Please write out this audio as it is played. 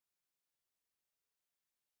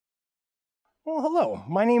Well, hello.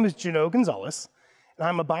 My name is Jenoh Gonzalez, and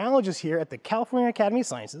I'm a biologist here at the California Academy of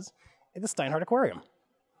Sciences at the Steinhardt Aquarium.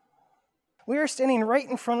 We are standing right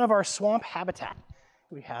in front of our swamp habitat.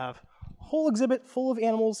 We have a whole exhibit full of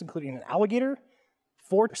animals, including an alligator,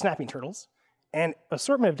 4 snapping turtles, and an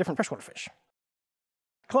assortment of different freshwater fish.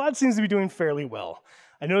 Claude seems to be doing fairly well.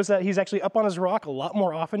 I noticed that he's actually up on his rock a lot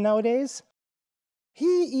more often nowadays.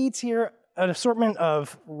 He eats here an assortment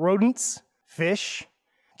of rodents, fish,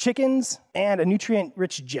 chickens, and a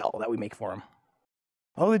nutrient-rich gel that we make for him.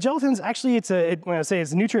 Oh, the gelatin's actually, when I say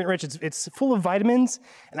it's nutrient-rich, it's full of vitamins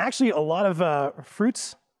and actually a lot of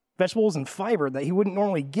fruits, vegetables, and fiber that he wouldn't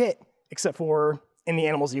normally get except for in the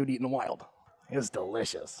animals he would eat in the wild. It's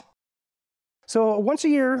delicious. So once a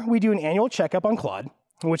year, we do an annual checkup on Claude,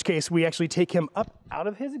 in which case we actually take him up out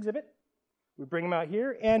of his exhibit. We bring him out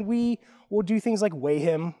here, and we will do things like weigh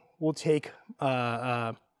him. We'll take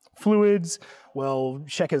fluids, we'll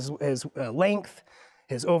check his length,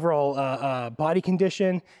 his overall body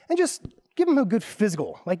condition, and just give him a good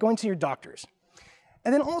physical, like going to your doctors.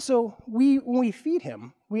 And then also, when we feed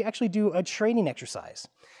him, we actually do a training exercise.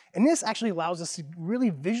 And this actually allows us to really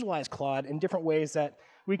visualize Claude in different ways that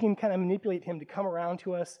we can kind of manipulate him to come around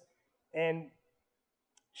to us and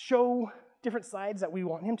show different sides that we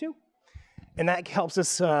want him to. And that helps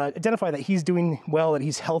us identify that he's doing well, that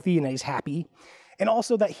he's healthy, and that he's happy. And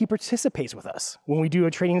also that he participates with us. When we do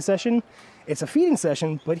a training session, it's a feeding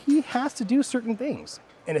session, but he has to do certain things.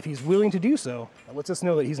 And if he's willing to do so, that lets us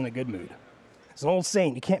know that he's in a good mood. It's an old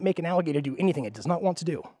saying, you can't make an alligator do anything it does not want to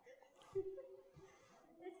do. Is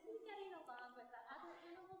he getting along with the other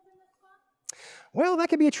animals in the swamp? Well, that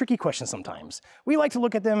can be a tricky question sometimes. We like to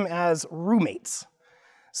look at them as roommates.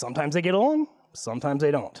 Sometimes they get along, sometimes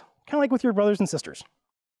they don't. Kind of like with your brothers and sisters.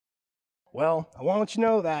 Well, I want to let you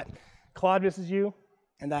know that Claude misses you,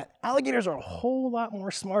 and that alligators are a whole lot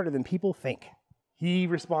more smarter than people think. He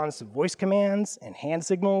responds to voice commands and hand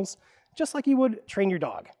signals, just like you would train your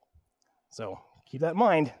dog. So keep that in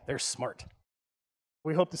mind, they're smart.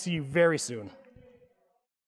 We hope to see you very soon.